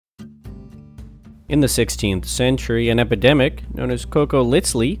In the 16th century, an epidemic known as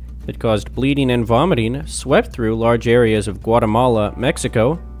cocoliztli that caused bleeding and vomiting swept through large areas of Guatemala,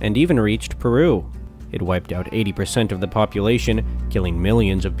 Mexico, and even reached Peru. It wiped out 80% of the population, killing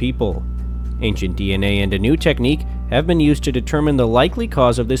millions of people. Ancient DNA and a new technique have been used to determine the likely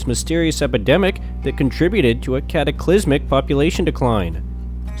cause of this mysterious epidemic that contributed to a cataclysmic population decline.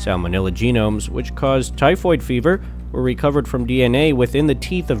 Salmonella genomes, which caused typhoid fever, were recovered from DNA within the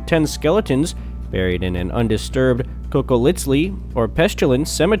teeth of 10 skeletons buried in an undisturbed cocoliztli, or pestilence,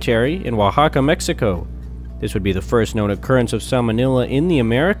 cemetery in Oaxaca, Mexico. This would be the first known occurrence of salmonella in the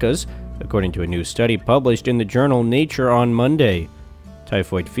Americas, according to a new study published in the journal Nature on Monday.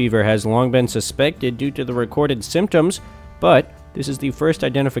 Typhoid fever has long been suspected due to the recorded symptoms, but this is the first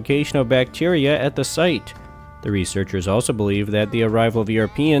identification of bacteria at the site. The researchers also believe that the arrival of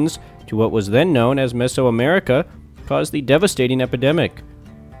Europeans to what was then known as Mesoamerica caused the devastating epidemic.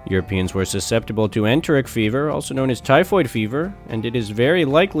 Europeans were susceptible to enteric fever, also known as typhoid fever, and it is very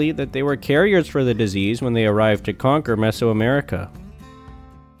likely that they were carriers for the disease when they arrived to conquer Mesoamerica.